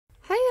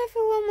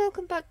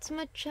welcome back to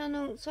my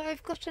channel. So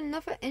I've got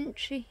another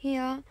entry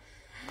here,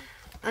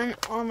 and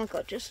oh my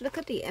god, just look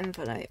at the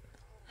envelope.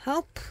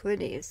 How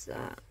pretty is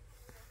that?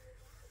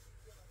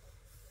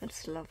 I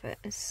just love it.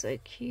 It's so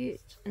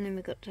cute. And then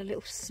we got the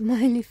little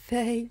smiley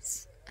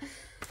face.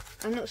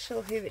 I'm not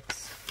sure who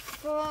it's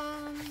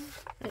from.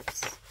 I'm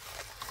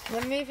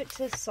gonna move it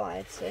to the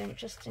side, so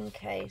just in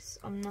case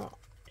I'm not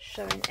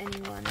showing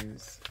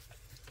anyone's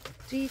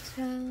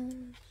details.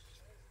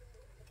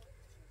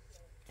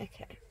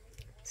 Okay,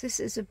 so this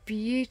is a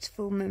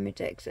beautiful memory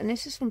deck, and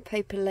this is from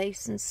Paper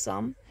Lace and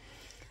Some.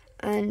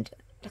 And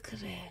look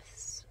at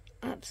this,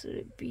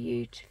 absolutely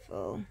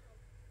beautiful.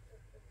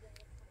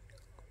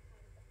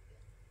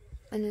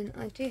 And then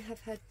I do have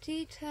her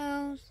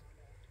details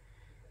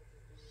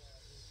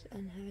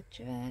and her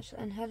address,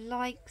 and her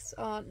likes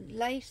are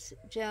lace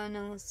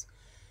journals,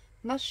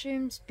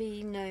 mushrooms,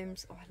 bee,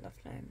 gnomes. Oh, I love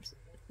gnomes.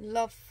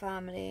 Love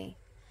family,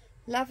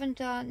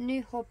 lavender,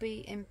 new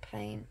hobby in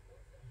paint,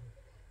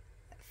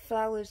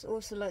 flowers,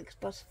 also likes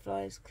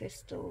butterflies,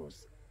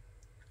 crystals,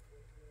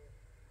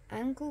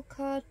 angle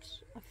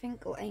cards, I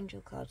think, or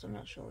angel cards. I'm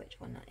not sure which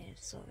one that is.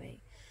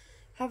 Sorry.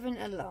 Having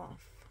a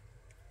laugh.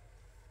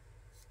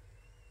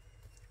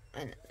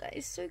 And that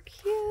is so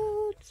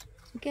cute.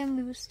 Again,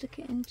 we will stick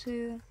it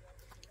into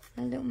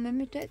a little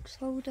memory decks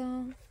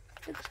holder.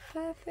 Looks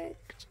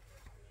perfect.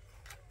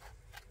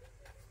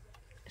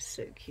 It's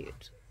so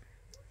cute.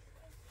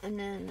 And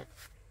then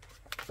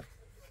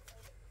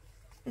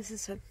this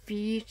is a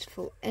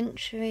beautiful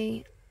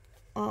entry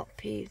art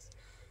piece,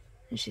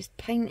 and she's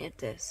painted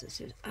this.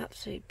 This is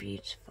absolutely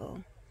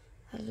beautiful.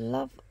 I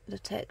love the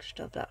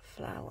texture of that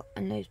flower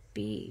and those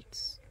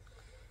beads.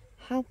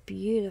 How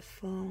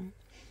beautiful.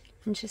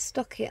 And she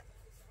stuck it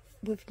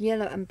with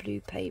yellow and blue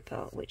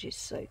paper, which is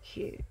so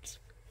cute.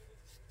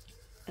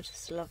 I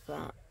just love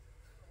that.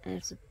 And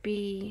there's a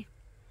bee.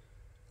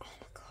 Oh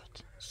my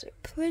god, so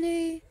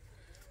pretty.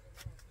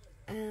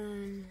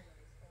 And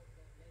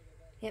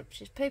yep,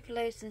 she's Paper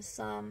Lace and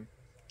Some,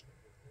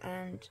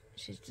 and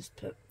she's just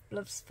put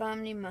loves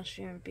family,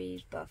 mushroom,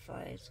 bees,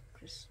 butterflies,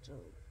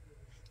 crystal.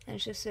 And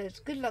she says,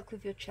 good luck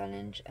with your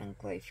challenge and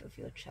growth of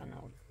your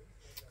channel.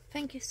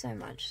 Thank you so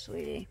much,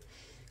 sweetie.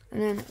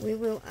 And then we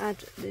will add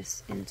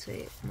this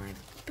into my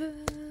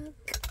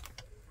book.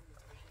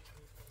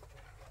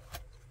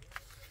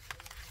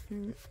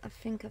 And I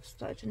think I've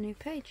started a new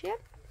page,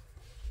 yep.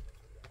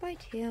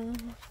 Right here.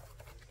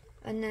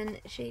 And then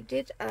she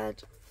did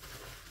add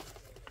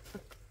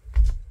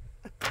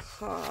a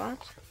card,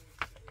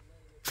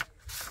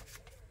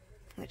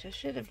 which I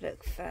should have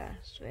looked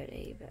first,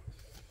 really, but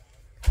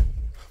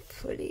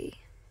pretty.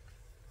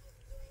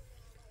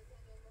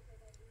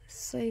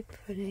 So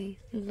pretty.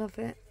 Love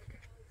it.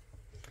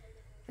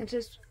 And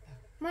just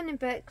Morning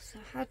Bex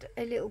had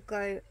a little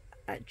go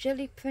at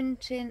jelly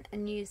printing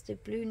and used a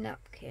blue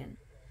napkin.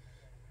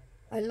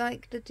 I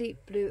like the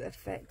deep blue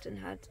effect and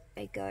had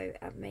a go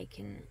at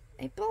making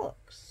a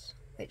box,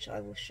 which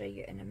I will show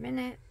you in a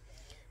minute.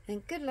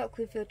 And good luck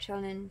with your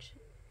challenge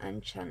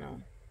and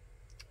channel.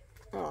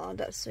 Oh,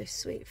 that's so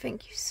sweet.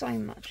 Thank you so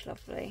much,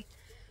 lovely.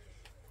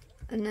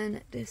 And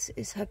then this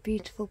is her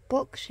beautiful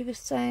box, she was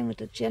saying, with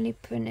the jelly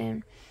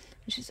printing.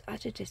 And she's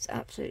added this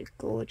absolutely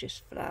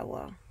gorgeous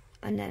flower.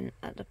 And then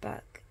at the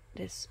back,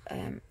 this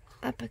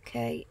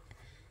applique.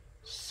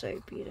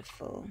 So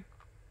beautiful.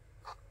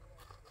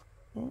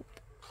 Oop.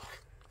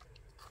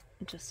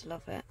 Just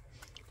love it.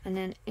 And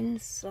then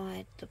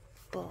inside the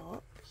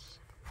box,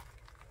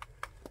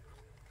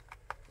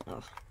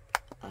 oh,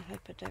 I hope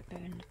I don't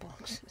ruin the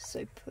box. It's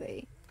so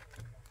pretty.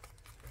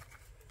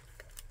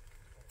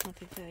 I'll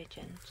be very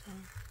gentle.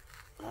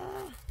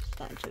 Ah,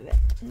 starting to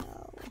rip.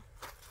 No.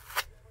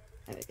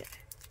 There we go.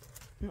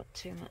 Not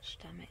too much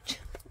damage.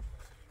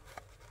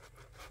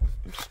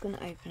 I'm just going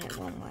to open it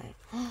one way.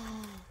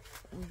 Oh,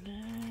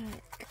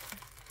 look.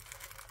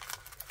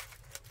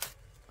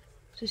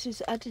 So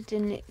she's added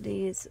in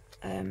these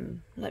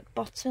like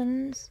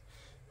buttons,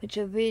 which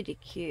are really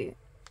cute.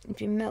 If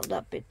you melt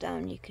that bit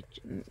down, you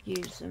could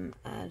use them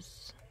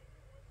as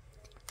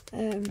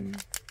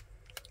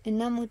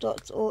enamel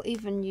dots, or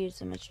even use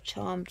them as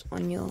charms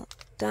on your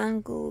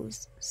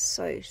dangles.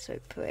 So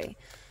pretty.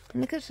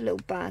 And look at the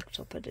little bag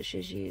topper that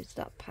she's used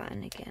that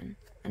pattern again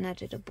and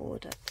added a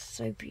border.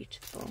 So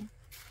beautiful.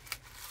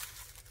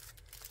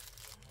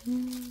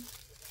 I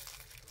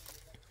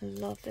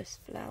love this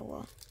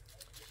flower.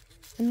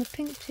 And the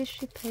pink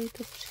tissue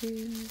paper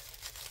too.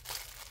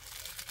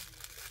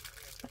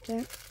 I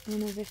don't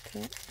want to rip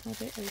it. How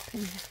do I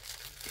open it?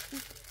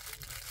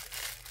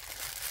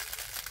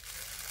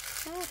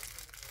 Oh.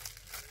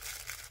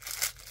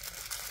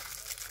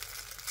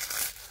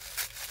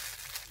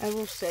 I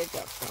will save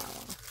that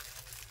flower.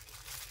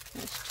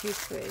 That's too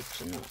pretty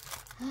to not.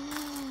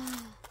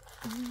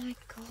 Oh my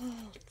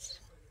god.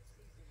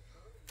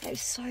 That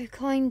is so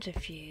kind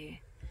of you.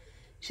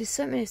 She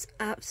sent me this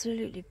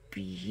absolutely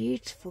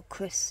beautiful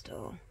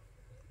crystal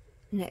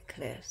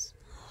necklace.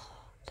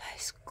 That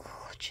is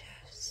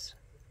gorgeous.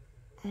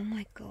 Oh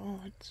my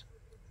god.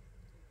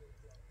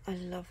 I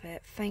love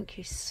it. Thank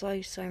you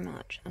so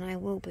much, and I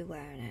will be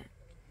wearing it.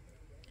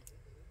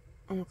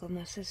 Oh my god,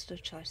 my sister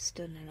tried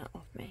stealing it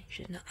off me.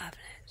 She's not having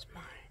it, it's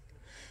mine.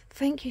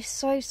 Thank you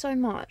so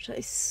much. That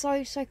is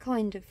so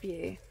kind of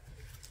you.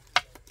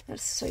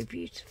 That's so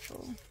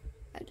beautiful.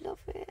 I love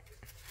it.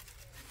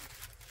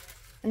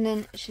 And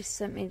then she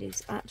sent me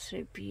these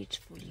absolute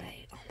beautiful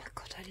leis. Oh my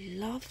god, I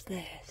love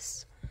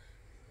this.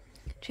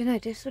 Do you know,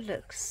 this would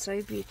look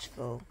so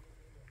beautiful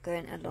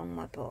going along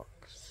my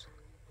box.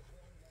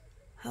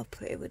 How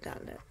pretty would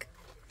that look?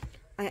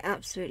 I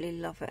absolutely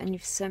love it, and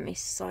you've sent me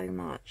so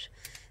much.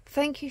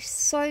 Thank you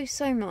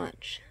so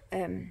much,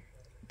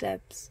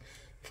 Debs,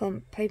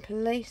 from Paper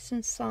Lace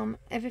and Some.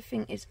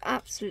 Everything is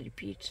absolutely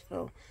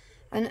beautiful,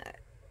 and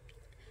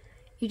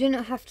you do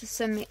not have to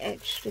send me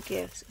extra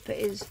gifts, but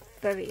it is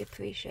very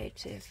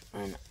appreciative,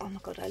 and oh my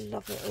god, I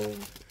love it all.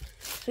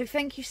 So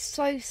thank you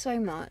so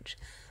much,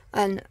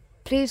 and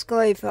please go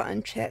over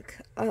and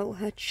check out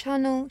her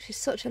channel. She's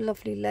such a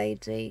lovely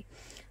lady,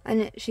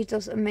 and she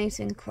does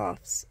amazing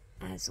crafts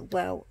as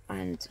well,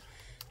 and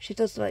she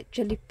does like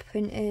jelly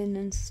printing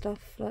and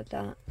stuff like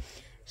that.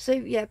 So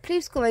yeah,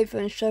 please go over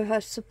and show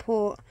her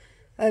support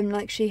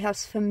like she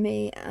has for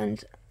me,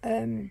 and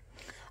I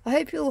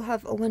hope you all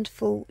have a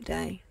wonderful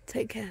day.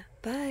 Take care.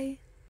 Bye.